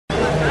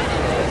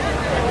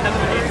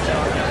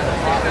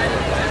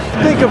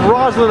Think of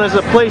Rosslyn as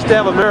a place to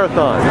have a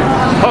marathon.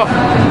 Oh,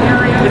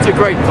 it's a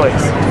great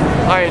place.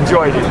 I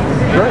enjoyed it.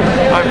 Great.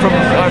 I'm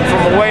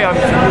from away. I'm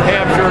from New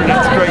Hampshire, and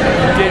it's great.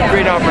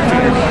 Great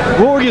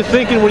opportunity. What were you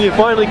thinking when you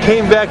finally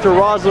came back to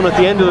Rosslyn at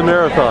the end of the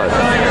marathon?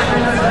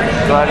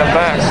 Glad I'm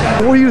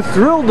back. Were you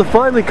thrilled to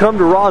finally come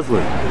to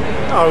Rosslyn?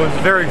 I was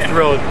very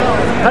thrilled.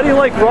 How do you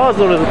like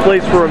Rosslyn as a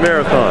place for a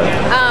marathon?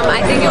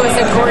 I think it was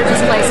a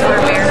gorgeous place for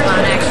a marathon,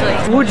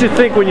 actually. What did you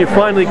think when you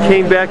finally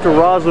came back to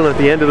Rosslyn at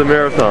the end of the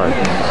marathon?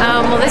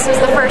 Well, this was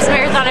the first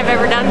marathon I've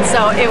ever done,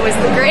 so it was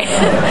great.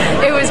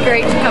 It was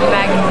great to come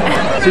back.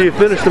 So you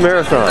finished the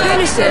marathon? I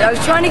finished it. I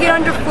was trying to get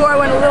under 4. I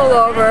went a little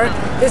over.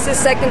 This is the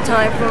second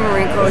time for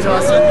Marine Corps. It was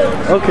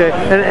awesome. Okay.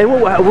 And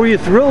were you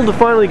thrilled to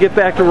finally get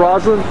back to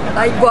Rosslyn?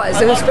 I was.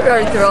 I was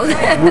very thrilled.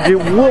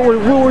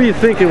 What were you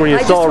thinking when you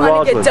saw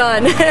Rosslyn? I just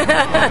wanted to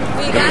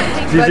get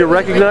done. Did you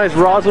recognize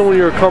Rosslyn when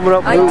you were coming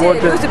up? I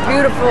did. It was a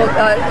beautiful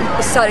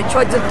site. I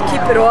tried to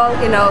keep it all,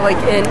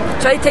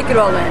 try to take it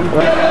all in.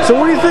 So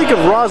what do you think of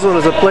Rosslyn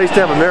as a place to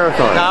have a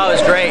marathon? Oh, it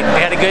was great.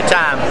 We had a good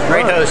time.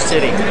 Great host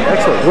city.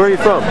 Excellent. Where are you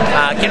from?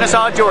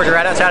 Kennesaw, Georgia,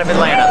 right outside of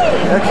Atlanta.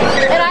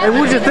 Excellent. And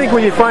what did you think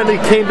when you finally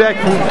came back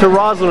to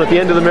Rosslyn at the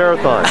end of the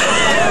marathon?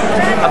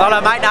 I thought I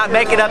might not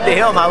make it up the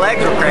hill. My legs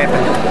were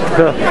cramping.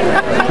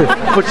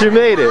 But you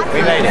made it.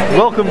 We made it.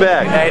 Welcome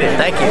back. We made it.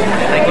 Thank you.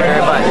 Thank you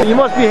very much. You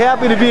must be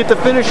happy to be at the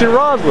finish in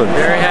Rosslyn.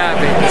 Very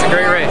happy. It's a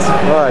great race.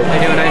 All right.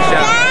 They do a nice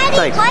job.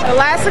 Thanks. The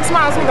last 6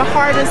 miles were the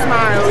hardest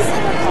miles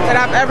that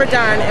I've ever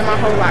done in my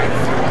whole life.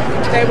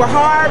 They were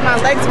hard, my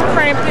legs were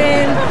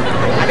cramping,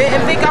 I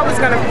didn't think I was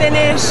going to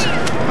finish,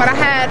 but I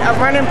had a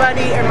running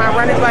buddy, and my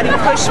running buddy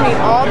pushed me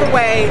all the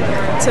way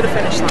to the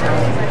finish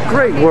line.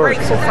 Great work.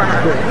 Grateful for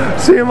her.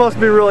 So you must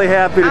be really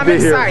happy to be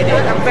here. I'm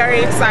excited. I'm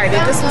very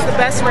excited. This was the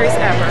best race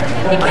ever.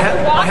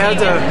 I had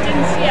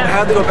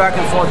to go back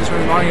and forth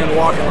between running and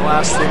walking the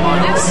last 3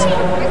 miles.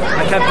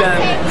 I kept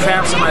getting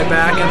cramps in my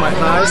back and my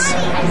thighs,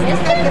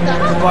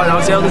 but I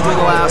was able to do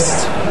the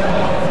last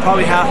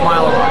probably half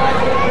mile of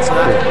it, so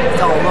that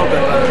felt a little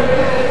bit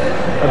better.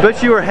 I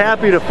bet you were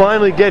happy to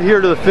finally get here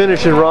to the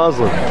finish in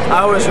Rosslyn.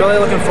 I was really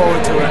looking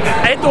forward to it.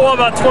 I hit the wall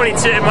about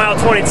mile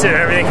 22.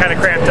 Everything kind of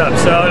cramped up,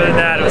 so other than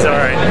that, it was all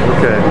right.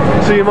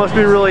 Okay. So you must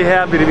be really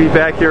happy to be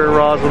back here in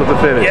Rosslyn at the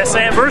finish. Yes,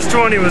 I am. First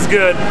 20 was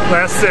good.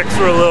 Last 6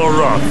 were a little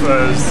rough.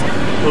 I was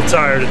a little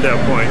tired at that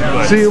point.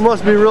 But so you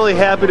must be really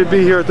happy to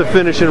be here at the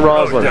finish in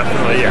Rosslyn. Oh,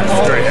 definitely,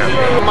 yes. Very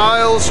happy.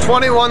 Miles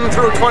 21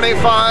 through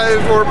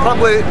 25 were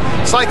probably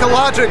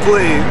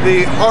psychologically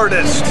the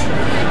hardest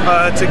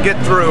to get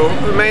through.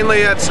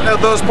 Mainly at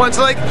those points,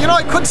 like,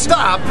 I could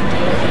stop,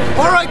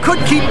 or I could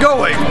keep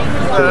going.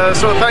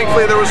 So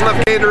thankfully there was enough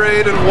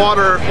Gatorade and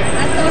water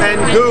and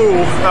goo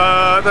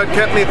that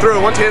kept me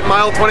through. Once you hit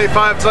mile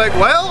 25, it's like,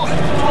 well,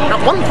 got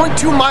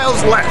 1.2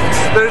 miles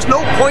left. There's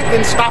no point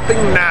in stopping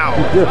now.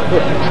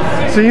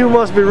 So you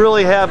must be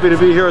really happy to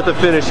be here at the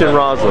finish in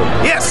Rosslyn.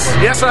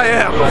 Yes I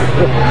am.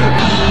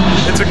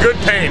 It's a good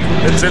pain.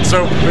 It's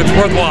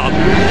worthwhile.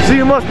 So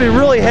you must be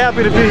really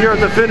happy to be here at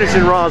the finish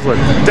in Rosslyn.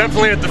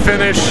 Definitely at the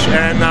finish,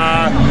 and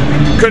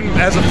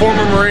as a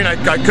former Marine,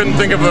 I couldn't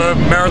think of a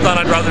marathon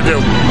I'd rather do.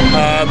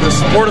 The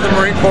support of the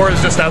Marine Corps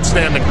is just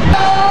outstanding.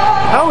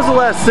 How was the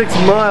last 6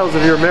 miles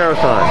of your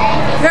marathon?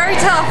 Very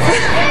tough.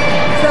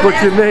 But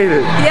you made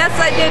it. Yes,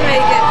 I did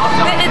make it.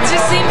 It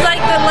just seems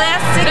like the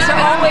last 6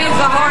 are always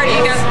the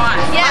hardest.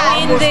 Yeah,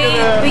 I mean,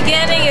 the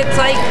beginning, it's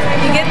like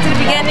you get to the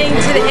beginning,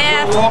 to the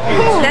half,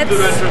 that's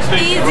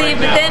easy,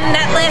 but then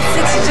that last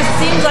 6, it just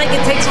seems like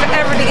it takes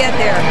forever to get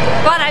there.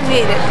 But I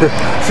made it.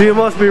 So you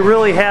must be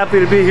really happy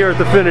to be here at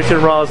the finish in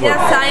Rosslyn. Yes,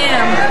 I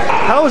am.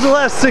 How was the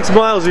last 6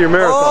 miles of your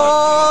marathon?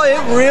 Oh,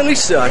 it really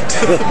sucked.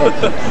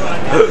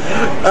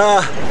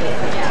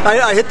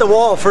 I hit the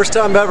wall first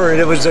time ever, and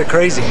it was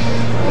crazy.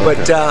 But,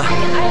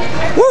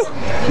 woo!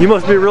 You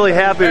must be really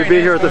happy to be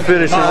here at the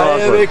finish in Rosslyn. I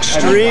am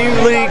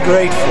extremely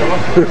grateful.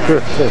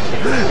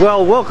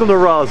 Well, welcome to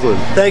Rosslyn.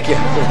 Thank you.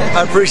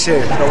 I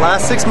appreciate it. The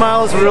last 6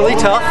 miles were really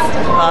tough,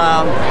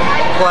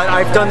 but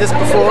I've done this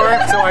before,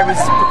 so I was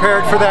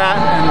prepared for that.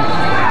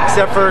 And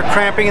except for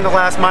cramping in the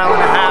last mile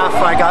and a half,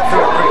 I got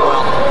through it pretty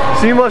well.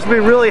 So you must be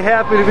really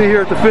happy to be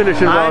here at the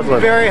finish in Rosslyn.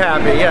 I'm very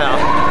happy,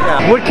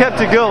 yeah. What kept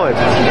you going?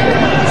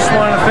 Just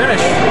wanted to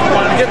finish.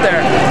 Wanted to get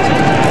there.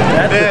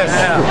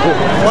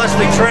 Plus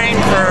we trained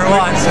for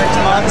what, 6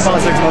 months?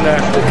 About 6 months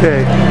there.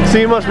 Okay. So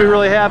you must be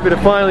really happy to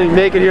finally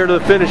make it here to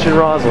the finish in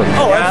Rosslyn.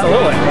 Oh,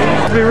 absolutely. You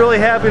must be really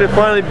happy to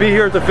finally be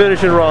here at the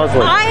finish in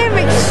Rosslyn. I am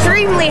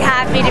extremely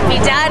happy to be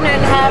done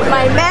and have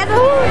my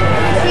medal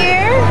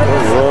here.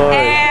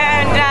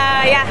 And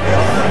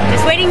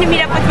just waiting to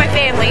meet up with my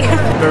family.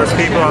 There was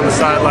people on the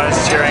sidelines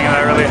cheering, and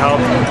that really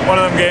helped. One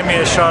of them gave me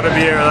a shot of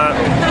beer.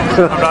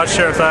 I'm not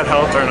sure if that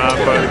helped or not,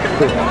 but...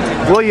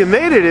 Well, you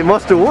made it. It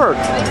must have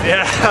worked.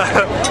 Yeah,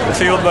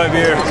 fueled by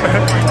beer.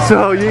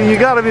 So you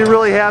got to be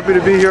really happy to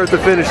be here at the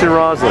finish in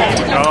Rosslyn.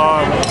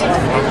 Oh,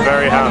 I'm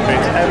very happy.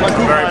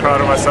 I'm very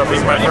proud of myself. This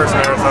is my first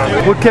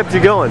marathon. What kept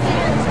you going?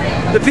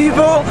 The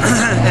people,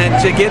 and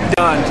to get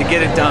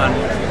it done.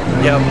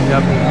 Yep.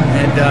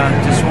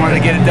 And just wanted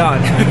to get it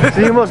done.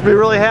 So you must be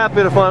really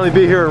happy to finally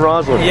be here in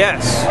Rosslyn.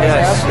 Yes.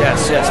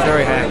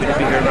 Very happy to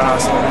be here in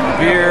Rosslyn.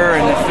 The beer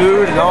and the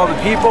food and all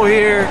the people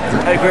here.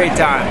 Had a great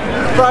time.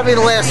 Probably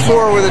the last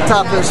 4 were the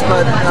toughest,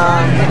 but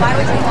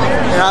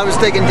I was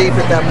digging deep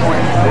at that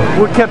point.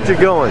 What kept you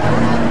going?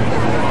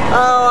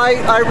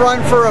 I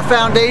run for a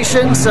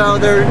foundation, so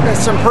there's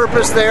some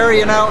purpose there,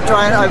 you know.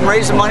 I'm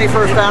raising money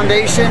for a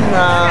foundation.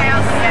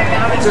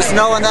 Just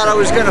knowing that I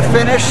was going to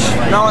finish,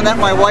 knowing that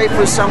my wife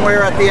was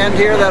somewhere at the end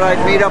here, that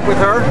I'd meet up with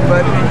her,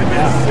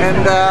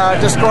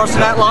 and just crossing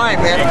that line,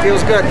 man, it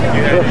feels good.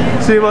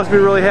 So you must be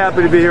really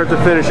happy to be here at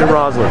the finish in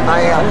Rosslyn.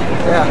 I am,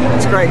 yeah,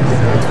 it's great.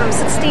 From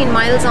 16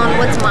 miles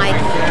onwards, my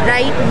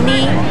right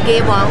knee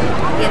gave out,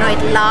 you know,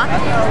 it locked,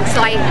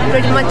 so I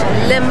pretty much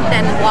limped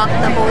and walked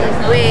the whole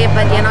way,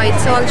 but you know,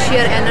 it's all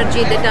sheer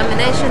energy,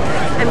 determination.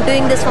 I'm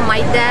doing this for my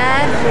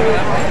dad,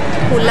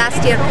 who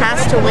last year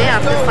passed away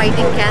after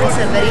fighting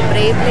cancer very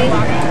bravely.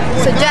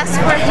 So just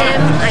for him,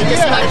 I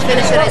just want to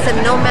finish it. I said,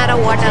 no matter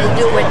what, I'll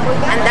do it.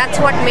 And that's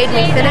what made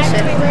me finish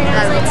it,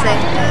 I would say.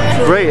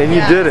 Great, and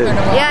you did it.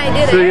 Yeah, I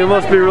did so it. So you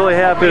must be really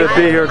happy to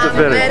be here at the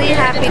finish. I'm very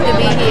happy to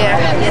be here,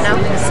 you know.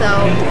 So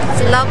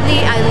it's lovely.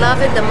 I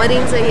love it. The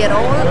Marines are here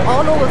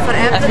all over for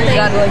everything.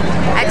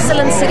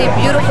 Excellent city,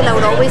 beautiful. I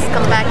would always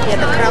come back here.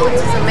 The crowd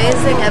is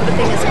amazing.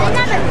 Everything is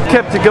wonderful.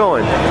 Kept you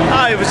going?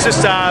 It was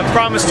just a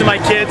promise to my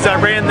kids. I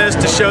ran this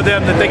to show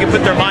them that they can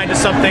put their mind to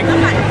something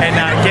and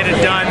get it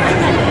done.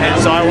 And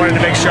so I wanted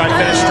to make sure I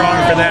finished strong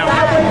for them.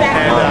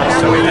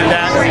 And so we did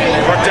that.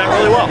 It worked out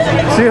really well.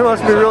 So you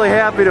must be really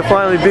happy to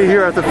finally be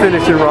here at the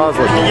finish in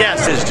Rosslyn.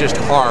 Yes, it's just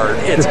hard.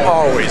 It's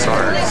always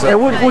hard. So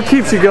and what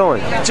keeps you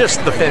going?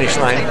 Just the finish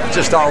line.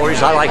 Just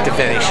always. I like to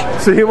finish.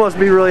 So you must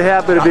be really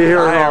happy to be here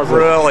in Rosslyn. I'm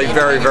really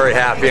very, very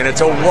happy. And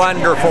it's a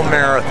wonderful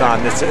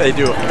marathon. They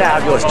do a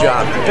fabulous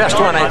job. Best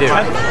one I do.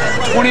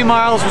 20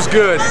 miles was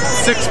good.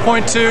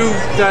 6.2,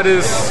 that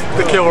is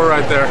the killer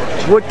right there.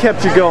 What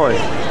kept you going?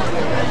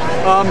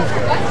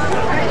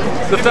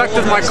 The fact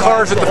that my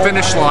car's at the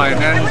finish line,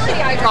 and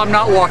I'm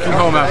not walking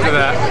home after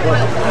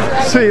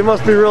that. So you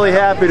must be really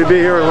happy to be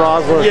here in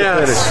Rosslyn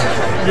at the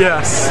finish.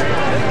 Yes.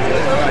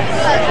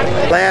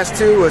 Last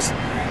 2 was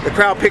the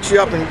crowd picks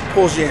you up and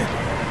pulls you in.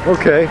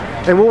 Okay.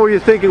 And what were you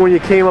thinking when you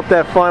came up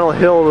that final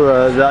hill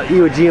to the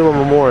Iwo Jima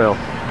Memorial?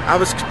 I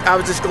was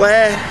just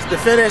glad to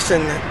finish,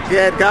 and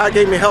yeah, God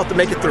gave me health to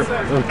make it through.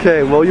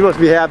 Okay, well you must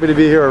be happy to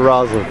be here at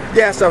Rosslyn.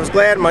 Yes, I was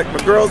glad my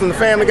girls and the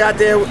family got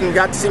there and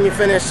got to see me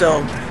finish,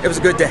 so it was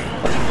a good day.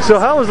 So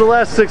how was the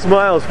last 6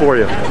 miles for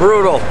you?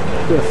 Brutal.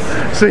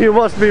 So you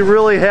must be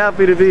really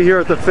happy to be here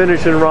at the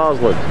finish in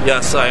Rosslyn.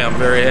 Yes, I am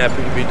very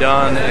happy to be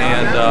done,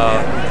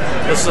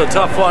 and this is a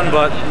tough one,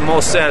 but the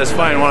most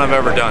satisfying one I've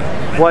ever done.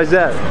 Why is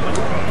that?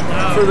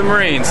 For the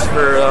Marines,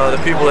 for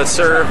the people that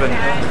serve, and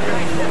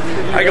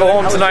I go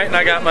home tonight and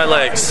I got my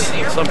legs.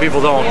 Some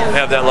people don't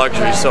have that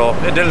luxury, so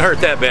it didn't hurt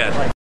that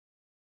bad.